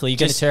tear it quickly, you're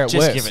going to tear it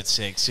worse. Just give it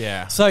 6,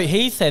 yeah. So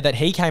he said that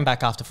he came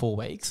back after 4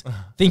 weeks,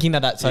 thinking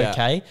that that's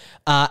okay,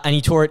 and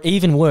he tore it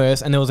even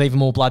worse, and there was even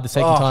more blood the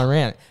second time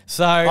around.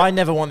 So I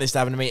never want this to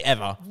happen to me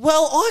ever.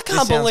 Well, I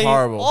can't believe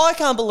horrible. I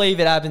can't believe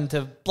it happened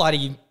to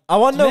bloody. I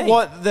wonder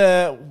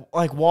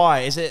why.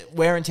 Is it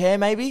wear and tear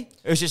maybe?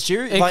 It was just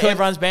due?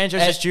 Everyone's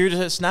banjo's just due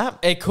to snap?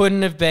 It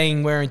couldn't have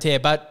been wear and tear.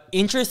 But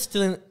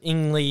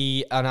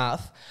interestingly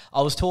enough,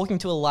 I was talking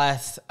to a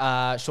lass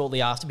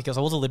shortly after because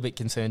I was a little bit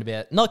concerned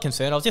about... Not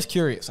concerned, I was just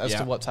curious as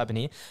to what's happened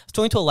here. I was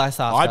talking to a lass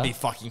after. I'd be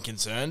fucking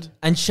concerned.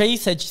 And she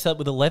said she slept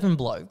with 11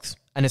 blokes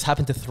and it's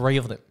happened to 3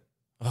 of them.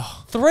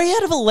 3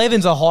 out of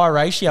 11's a high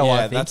ratio,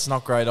 I think. That's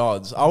not great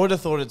odds. I would have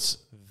thought it's...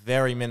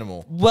 very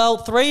minimal. Well,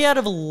 3 out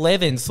of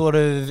 11 sort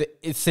of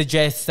it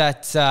suggests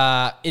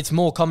that it's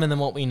more common than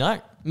what we know.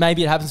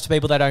 Maybe it happens to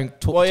people that don't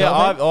talk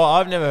about.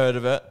 I've never heard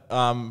of it.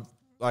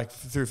 like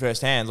through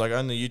first hand. Like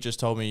only you just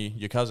told me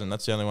your cousin.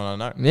 That's the only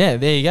one I know. Yeah,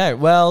 there you go.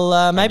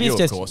 Well, maybe you,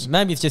 it's of course.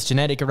 just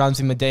genetic. It runs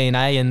in my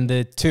DNA, and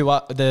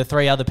the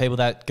three other people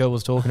that girl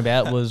was talking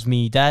about was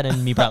me dad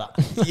and me brother.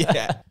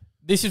 Yeah.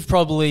 This is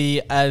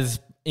probably as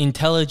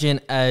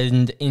intelligent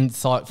and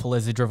insightful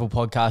as the Drivel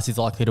podcast is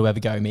likely to ever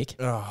go, Mick.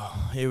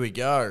 Oh, here we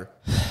go.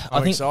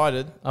 I'm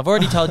excited. I've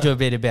already told you a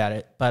bit about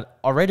it, but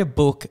I read a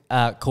book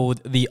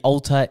called The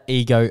Alter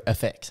Ego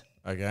Effect.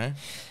 Okay.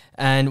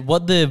 And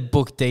what the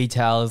book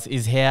details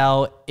is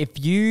how if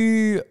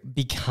you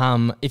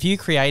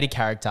create a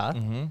character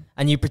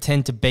and you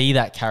pretend to be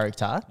that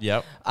character,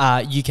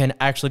 you can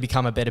actually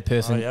become a better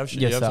person yourself.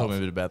 You've told me a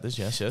bit about this,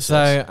 yes.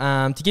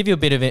 So to give you a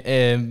bit of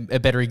a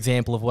better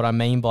example of what I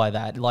mean by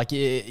that, like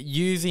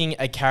using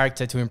a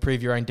character to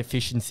improve your own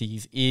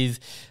deficiencies is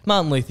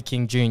Martin Luther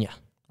King Jr.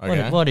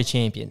 Okay. What a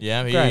champion.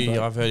 Yeah,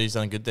 I've heard he's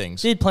done good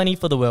things. Did plenty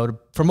for the world.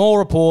 From all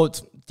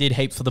reports, did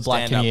heaps for the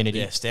black community.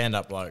 Yeah,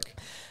 stand-up bloke.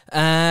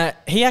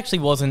 He actually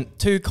wasn't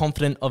too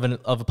confident of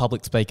a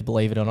public speaker,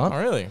 believe it or not.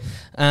 Oh, really?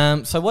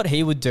 So what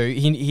he would do,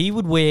 he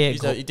would wear...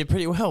 He did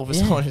pretty well for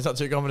someone who's not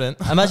too confident.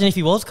 Imagine if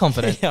he was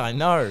confident. Yeah, I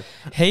know.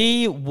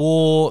 He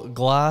wore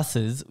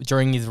glasses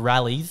during his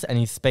rallies and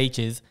his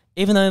speeches,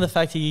 even though the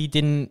fact he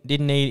didn't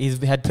need,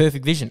 he had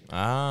perfect vision.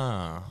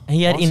 Ah.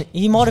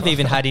 He might have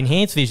even had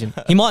enhanced vision.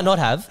 He might not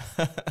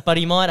have, but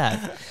he might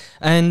have.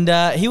 And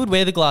he would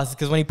wear the glasses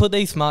because when he put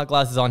these smart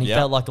glasses on, he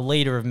felt like a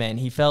leader of men.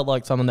 He felt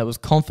like someone that was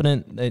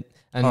confident.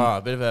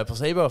 A bit of a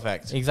placebo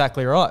effect.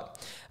 Exactly right.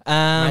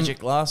 Magic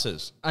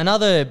glasses.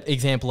 Another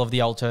example of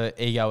the alter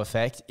ego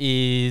effect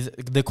is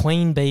the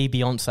Queen Bee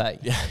Beyonce.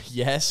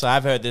 Yes,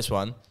 I've heard this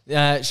one.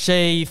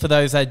 She, for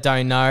those that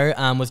don't know,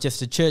 was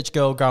just a church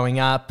girl growing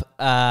up,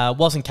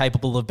 wasn't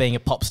capable of being a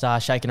pop star,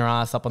 shaking her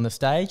ass up on the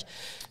stage.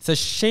 So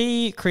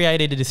she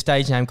created a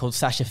stage name called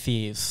Sasha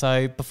Fierce.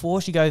 So before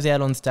she goes out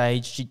on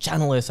stage, she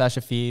channel her Sasha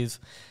Fierce,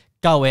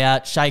 go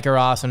out, shake her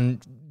ass, and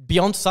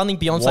something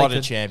Beyonce What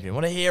a champion.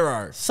 What a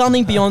hero.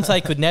 Something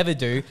Beyonce could never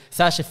do,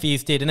 Sasha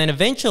Fierce did. And then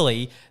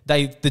eventually,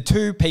 the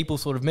two people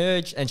sort of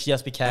merged and she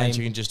just became... And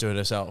she can just do it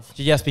herself.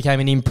 She just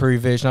became an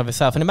improved version of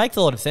herself. And it makes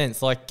a lot of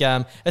sense. Like,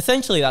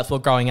 essentially, that's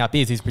what growing up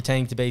is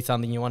pretending to be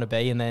something you want to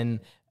be. And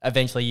then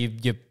eventually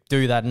you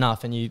do that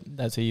enough and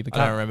that's who you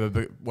become. I don't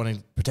remember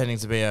pretending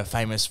to be a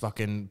famous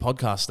fucking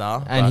podcast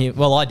star. And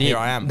I did. Here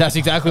I am. That's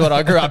exactly what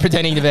I grew up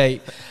pretending to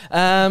be.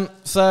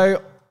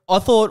 So I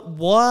thought,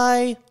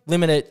 why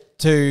limit it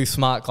to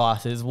smart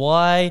glasses?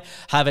 Why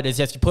have it as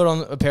just you put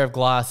on a pair of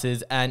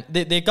glasses and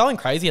they're going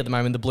crazy at the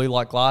moment, the blue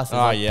light glasses.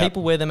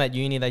 People wear them at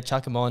uni, they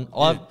chuck them on.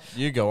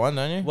 You go on,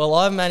 don't you? Well,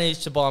 I've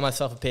managed to buy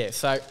myself a pair.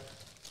 So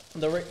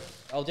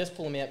I'll just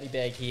pull them out my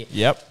bag here.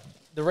 Yep.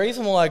 The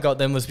reason why I got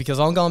them was because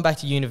I'm going back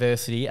to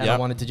university and I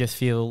wanted to just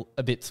feel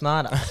a bit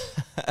smarter.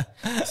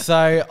 So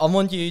I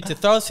want you to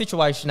throw a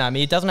situation at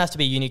me. It doesn't have to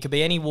be uni. It could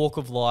be any walk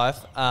of life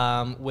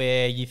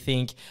where you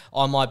think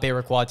I might be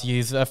required to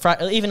use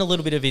even a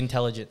little bit of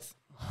intelligence.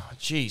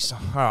 Jeez.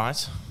 All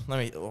right.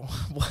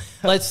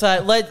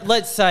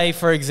 Let's say,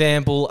 for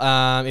example,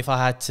 if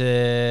I had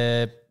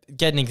to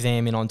get an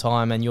exam in on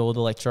time and you're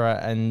the lecturer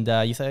and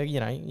you say,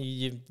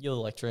 you're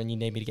the lecturer and you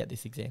need me to get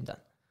this exam done.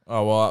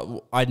 Oh,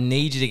 well, I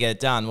need you to get it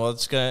done. Well,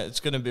 it's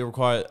gonna be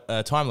require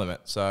a time limit,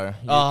 so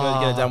you've got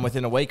to get it done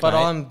within a week. But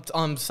mate.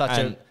 I'm such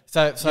a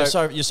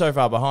you're so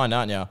far behind,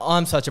 aren't you?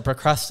 I'm such a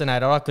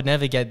procrastinator. I could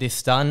never get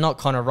this done. Not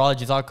Connor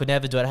Rogers. I could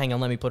never do it. Hang on,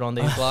 let me put on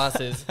these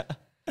glasses.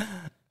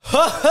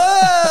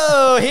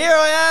 Ho! Here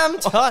I am.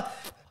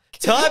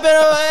 Typing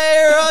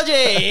away,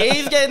 Roger.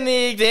 He's getting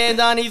the exam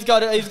done. He's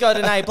got an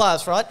A+,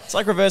 right? It's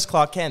like reverse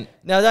Clark Kent.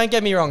 Now, don't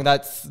get me wrong.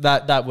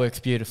 That works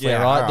beautifully,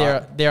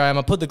 right? There I am.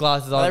 I put the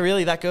glasses on. Are they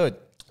really that good?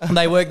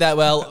 They work that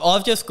well.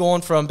 I've just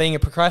gone from being a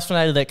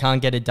procrastinator that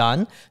can't get it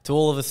done to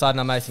all of a sudden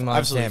I'm acing my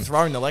exam.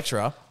 Throwing the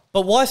lecturer.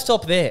 But why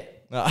stop there?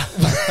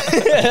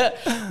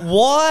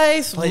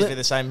 Why? Please be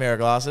the same pair of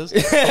glasses.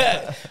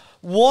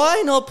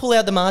 Why not pull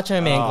out the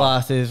Macho Man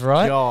glasses,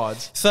 right? God.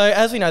 So,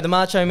 as we know, the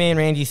Macho Man,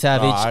 Randy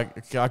Savage...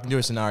 I can do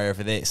a scenario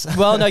for this.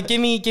 Well, no,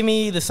 give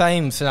me the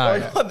same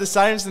scenario. The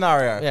same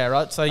scenario? Yeah,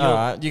 right. So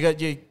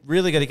you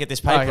really got to get this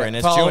paper in.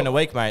 It's due in a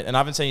week, mate, and I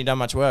haven't seen you done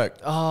much work.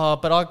 Oh,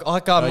 but I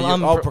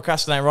can't...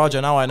 procrastinate,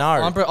 Roger. No, I know.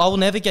 I will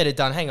never get it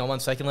done. Hang on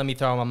 1 second. Let me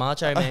throw on my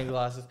Macho Man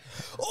glasses.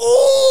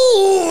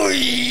 Oh,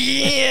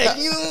 yeah.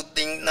 You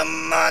think the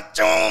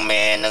Macho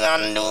Man is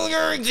going to do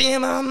your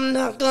exam? I'm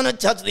not going to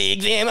touch the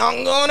exam.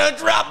 I'm going to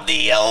drop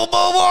the elbow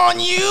on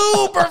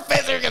you,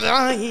 Professor, because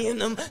I am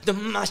the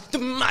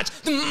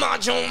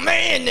Macho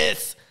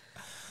Madness.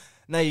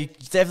 No, you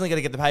definitely got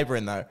to get the paper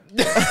in, though.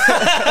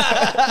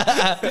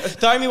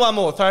 Throw me one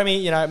more. Throw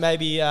me,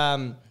 maybe...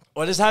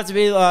 Or does it have to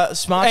be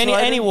smart?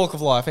 Any walk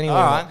of life. Any walk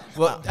All right.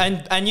 Well,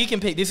 and you can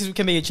pick. This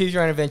can be a choose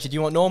your own adventure. Do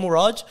you want normal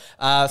Rog,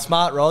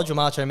 smart Rog, or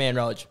Macho Man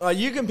Rog?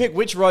 You can pick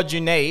which Rog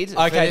you need.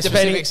 Okay,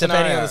 depending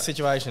on the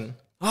situation.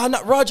 Oh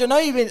no, Rog, I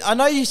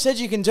know you said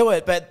you can do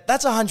it, but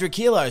that's 100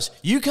 kilos.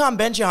 You can't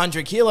bench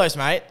 100 kilos,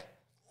 mate.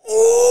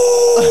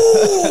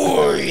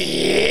 Oh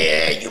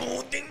yeah, you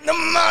think The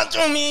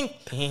Macho Man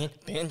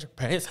can't bench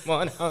press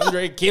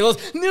 100 kilos.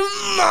 The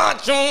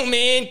Macho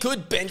Man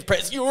could bench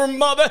press your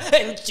mother,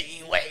 and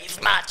she weighs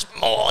much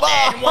more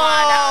than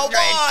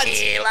 100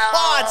 kilos.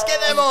 What? Get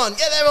them on.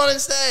 Get them on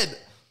instead.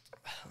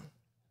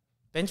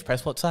 Bench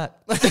press, what's that?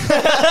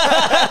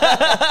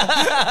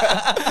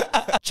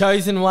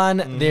 Chosen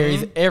one. There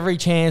is every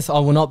chance I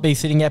will not be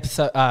sitting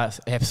episode.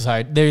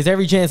 There is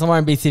every chance I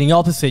won't be sitting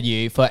opposite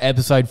you for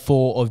episode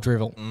 4 of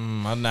Drivel. I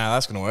don't know how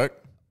that's going to work.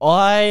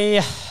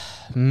 I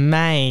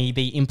may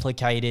be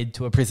implicated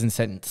to a prison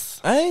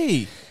sentence.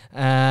 Hey,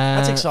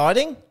 that's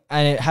exciting.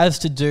 And it has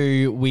to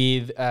do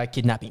with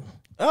kidnapping.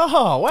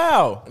 Oh,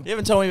 wow. You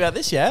haven't told me about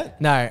this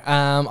yet. No,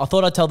 I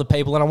thought I'd tell the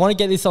people, and I want to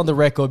get this on the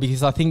record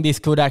because I think this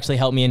could actually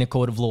help me in a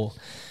court of law.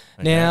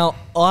 Okay. Now,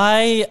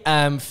 I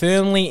am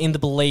firmly in the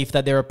belief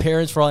that there are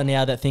parents right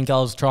now that think I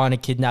was trying to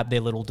kidnap their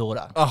little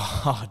daughter.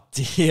 Oh,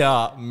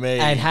 dear me.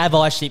 And have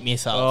I shit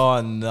myself?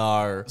 Oh,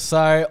 no.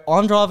 So,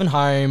 I'm driving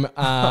home.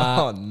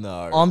 Oh,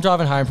 no. I'm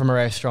driving home from a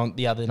restaurant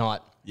the other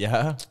night.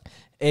 Yeah?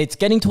 It's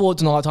getting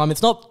towards night time.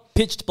 It's not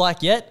pitched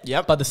black yet,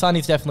 Yep. but the sun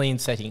is definitely in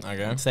setting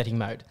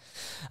mode.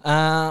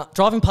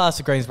 Driving past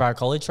the Greensboro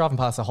College, driving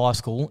past the high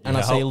school, and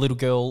I see a little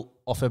girl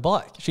off her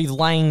bike. She's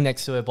laying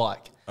next to her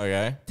bike.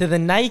 Okay. To the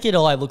naked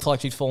eye, it looks like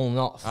she's fallen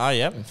off. Oh,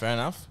 yeah, fair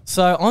enough.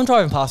 So I'm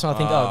driving past and I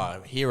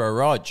think, Hero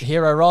Rog.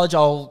 Hero Rog,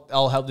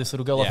 I'll help this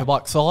little girl off her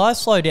bike. So I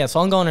slow down. So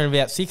I'm going at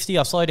about 60.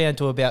 I slow down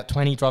to about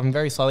 20, driving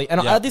very slowly. And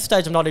at this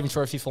stage, I'm not even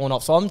sure if she's fallen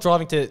off. So I'm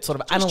driving to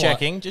sort of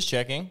analyze. Just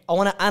checking. I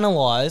want to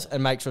analyze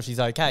and make sure she's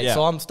okay. Yeah.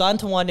 So I'm starting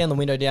to wind down the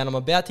window down. I'm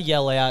about to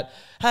yell out,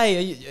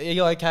 hey, are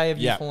you okay? Have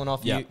you fallen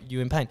off? You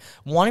in pain?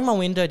 Winding my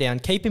window down.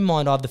 Keep in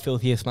mind, I have the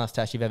filthiest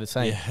mustache you've ever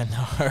seen. Yeah,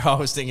 no, I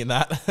was thinking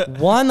that.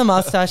 Wind the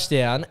mustache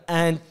down,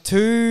 and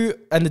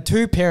the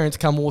two parents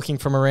come walking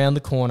from around the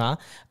corner.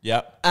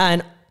 Yep.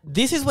 And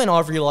this is when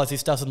I've realised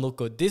this doesn't look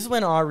good. This is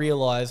when I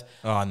realise...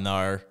 Oh,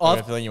 no. I have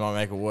a feeling you might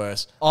make it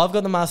worse. I've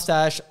got the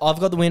mustache. I've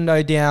got the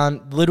window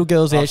down. The little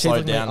girl's there. I've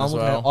slowed down as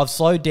well. I've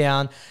slowed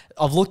down.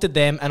 I've looked at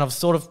them, and I've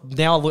sort of...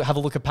 Now I have a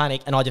look of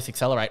panic, and I just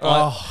accelerate.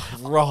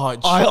 Rog.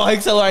 I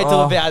accelerate to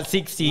about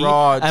 60,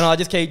 Rog. and I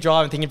just keep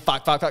driving thinking,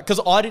 fuck. Because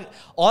I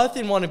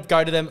didn't want to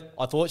go to them.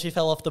 I thought she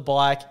fell off the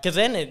bike. Because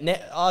then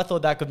I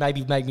thought that could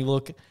maybe make me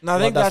look... No, I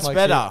think that's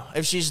better.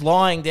 If she's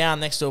lying down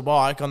next to a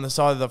bike on the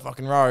side of the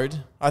fucking road,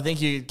 I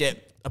think you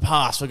get a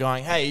pass for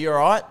going, hey, you all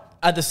right?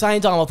 At the same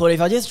time, I thought if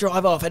I just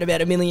drive off at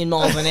about 1,000,000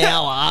 miles an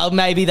hour,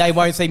 maybe they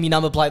won't see me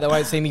number plate, they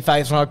won't see me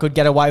face, and I could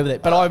get away with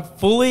it. But I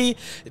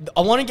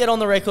want to get on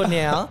the record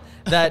now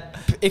that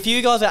if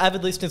you guys are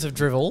avid listeners of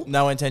Drivel,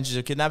 no intentions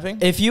of kidnapping.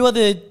 If you are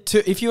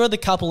the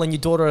couple and your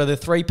daughter are the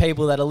 3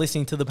 people that are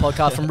listening to the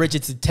podcast from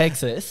Richardson,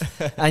 Texas,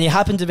 and you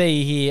happen to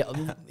be here,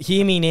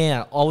 hear me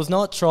now. I was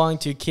not trying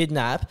to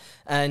kidnap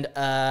and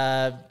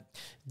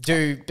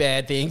do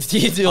bad things to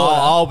your daughter.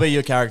 I'll be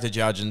your character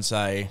judge and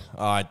say,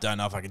 I don't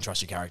know if I can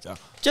trust your character.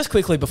 Just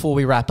quickly before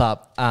we wrap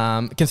up,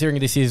 considering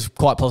this is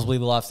quite possibly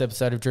the last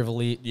episode of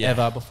Drivel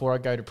ever before I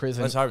go to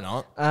prison. Let's hope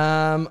not.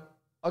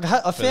 For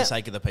the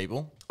sake of the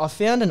people. I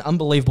found an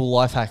unbelievable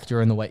life hack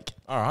during the week.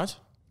 All right.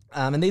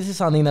 And this is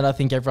something that I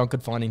think everyone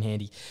could find in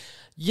handy.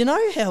 You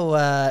know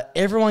how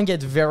everyone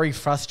gets very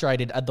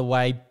frustrated at the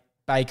way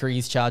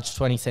bakeries charge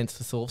 20 cents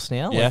for sauce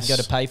now? Yes. You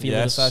got to pay for your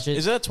little sachet.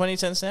 Is it 20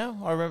 cents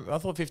now? I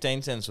thought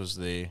 15 cents was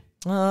the...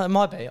 It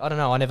might be. I don't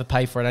know. I never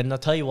pay for it. And I'll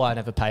tell you why I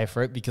never pay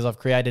for it, because I've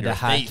created a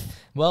hack. Thief.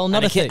 Well,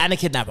 not a thief. And a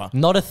kidnapper.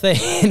 Not a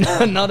thief.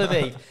 Not a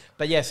thief.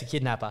 But yes, a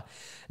kidnapper.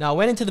 Now, I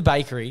went into the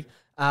bakery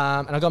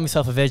and I got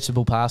myself a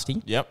vegetable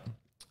pasty. Yep.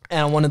 And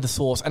I wanted the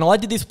sauce. And I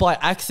did this by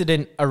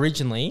accident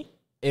originally,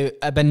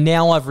 but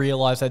now I've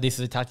realised that this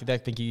is a tactic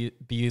that can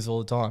be used all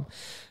the time.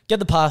 Get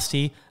the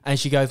pasty, and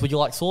she goes, would you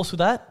like sauce with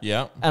that?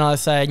 Yeah. And I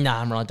say,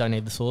 nah, I'm right, I don't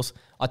need the sauce.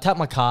 I tap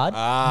my card.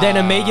 Then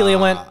immediately I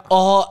went,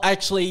 oh,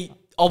 actually,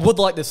 I would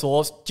like the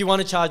sauce. Do you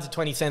want to charge the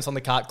 20 cents on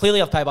the card?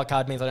 Clearly, I've paid by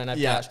card, means I don't have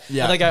cash.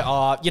 Yeah. And they go,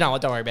 oh, you know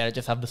what, don't worry about it,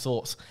 just have the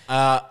sauce.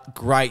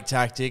 Great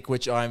tactic,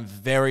 which I'm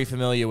very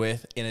familiar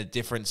with in a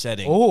different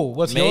setting. Oh,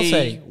 what's your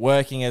setting?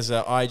 Working as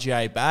a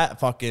IGA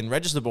fucking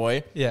register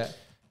boy. Yeah.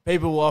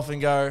 People will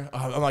often go,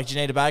 I'm like, do you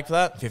need a bag for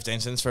that?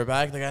 15 cents for a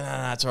bag? They go,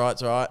 no, it's all right,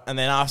 it's all right. And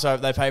then after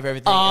they pay for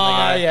everything,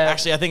 and they go,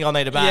 actually, I think I'll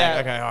need a bag. Yeah.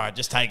 Okay, all right,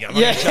 just take it. I'm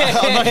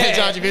not going to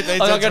charge you 15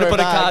 cents. I'm not going to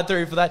put a card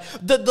through for that.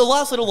 The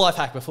last little life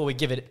hack before we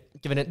give it.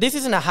 This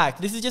isn't a hack.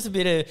 This is just a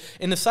bit of,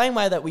 in the same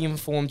way that we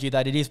informed you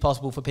that it is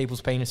possible for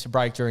people's penis to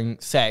break during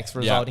sex,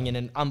 resulting in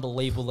an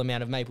unbelievable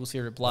amount of maple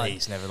syrup blood.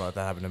 Please never let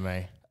that happen to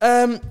me.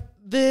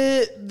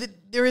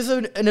 There is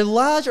a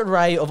large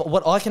array of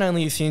what I can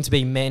only assume to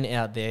be men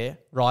out there,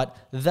 right,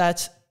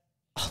 that...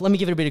 Let me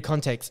give it a bit of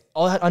context.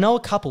 I know a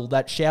couple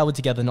that showered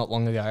together not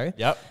long ago.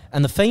 Yep.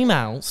 And the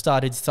female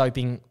started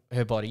soaping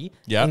her body,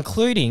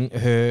 including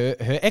her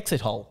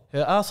exit hole,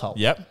 her asshole.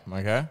 Yep.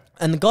 Okay.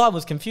 And the guy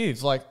was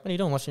confused, like, what are you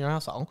doing washing your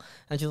asshole?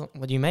 And she's like,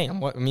 what do you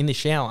mean? I'm in the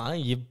shower.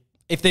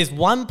 If there's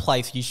one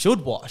place you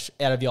should wash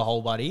out of your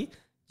whole body,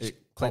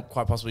 quite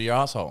possibly your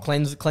asshole.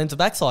 Cleanse the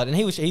backside. And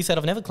he said,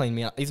 I've never cleaned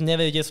me up. He's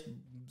never just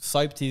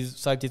soaped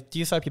his. Do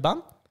you soap your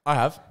bum? I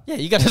have. Yeah,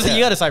 you got to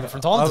save it from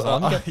time to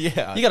time.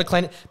 You got to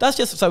clean it. That's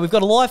just so we've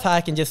got a life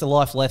hack and just a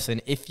life lesson.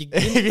 If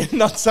you're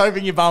not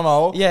soaping your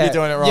bumhole, you're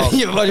doing it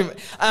wrong.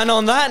 And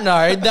on that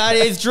note, that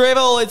is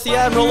Drivel. It's the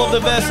Admiral of the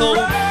vessel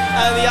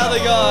and the other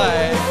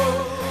guy.